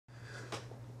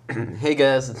Hey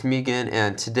guys, it's me again,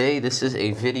 and today this is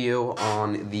a video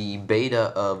on the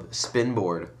beta of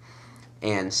Spinboard.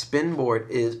 And Spinboard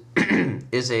is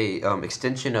is a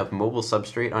extension of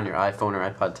MobileSubstrate on your iPhone or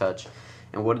iPod Touch.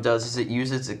 And what it does is it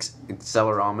uses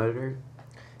accelerometer,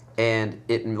 and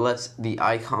it lets the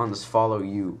icons follow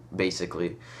you,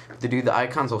 basically. The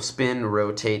icons will spin,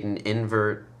 rotate, and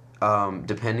invert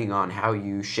depending on how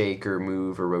you shake or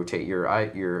move or rotate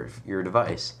your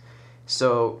device.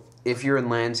 So if you're in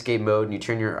landscape mode and you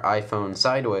turn your iPhone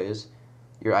sideways,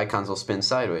 your icons will spin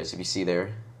sideways. If you see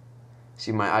there,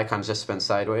 see my icons just spin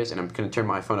sideways, and I'm going to turn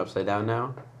my phone upside down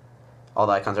now. All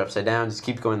the icons are upside down. Just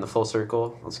keep going the full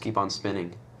circle. Let's keep on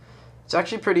spinning. It's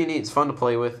actually pretty neat. It's fun to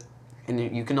play with, and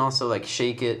you can also like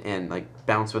shake it and like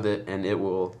bounce with it, and it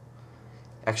will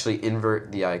actually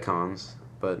invert the icons,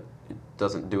 but it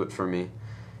doesn't do it for me.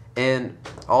 And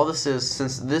all this is,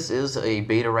 since this is a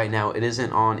beta right now, it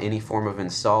isn't on any form of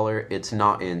installer. It's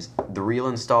not in the real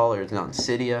installer. It's not in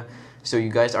Cydia. So you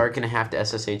guys are going to have to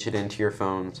SSH it into your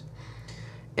phones.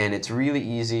 And it's really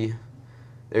easy.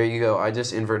 There you go. I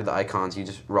just inverted the icons. You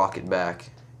just rock it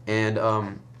back. And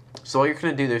so all you're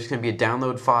going to do, there's going to be a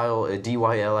download file, a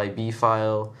DYLIB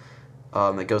file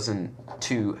that goes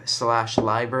into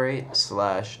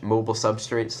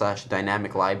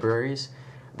 /library/MobileSubstrate/DynamicLibraries.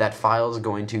 That file is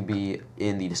going to be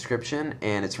in the description,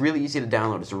 and it's really easy to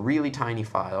download. It's a really tiny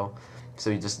file, so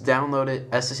you just download it,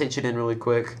 SSH it in really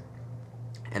quick,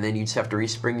 and then you just have to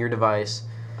respring your device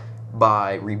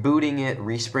by rebooting it,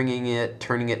 respringing it,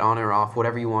 turning it on or off,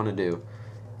 whatever you want to do.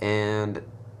 And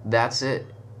that's it.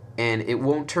 And it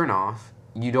won't turn off.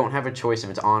 You don't have a choice if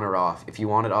it's on or off. If you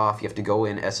want it off, you have to go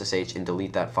in, SSH, and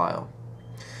delete that file.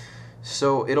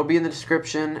 So it'll be in the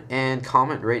description, and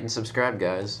comment, rate, and subscribe,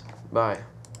 guys. Bye.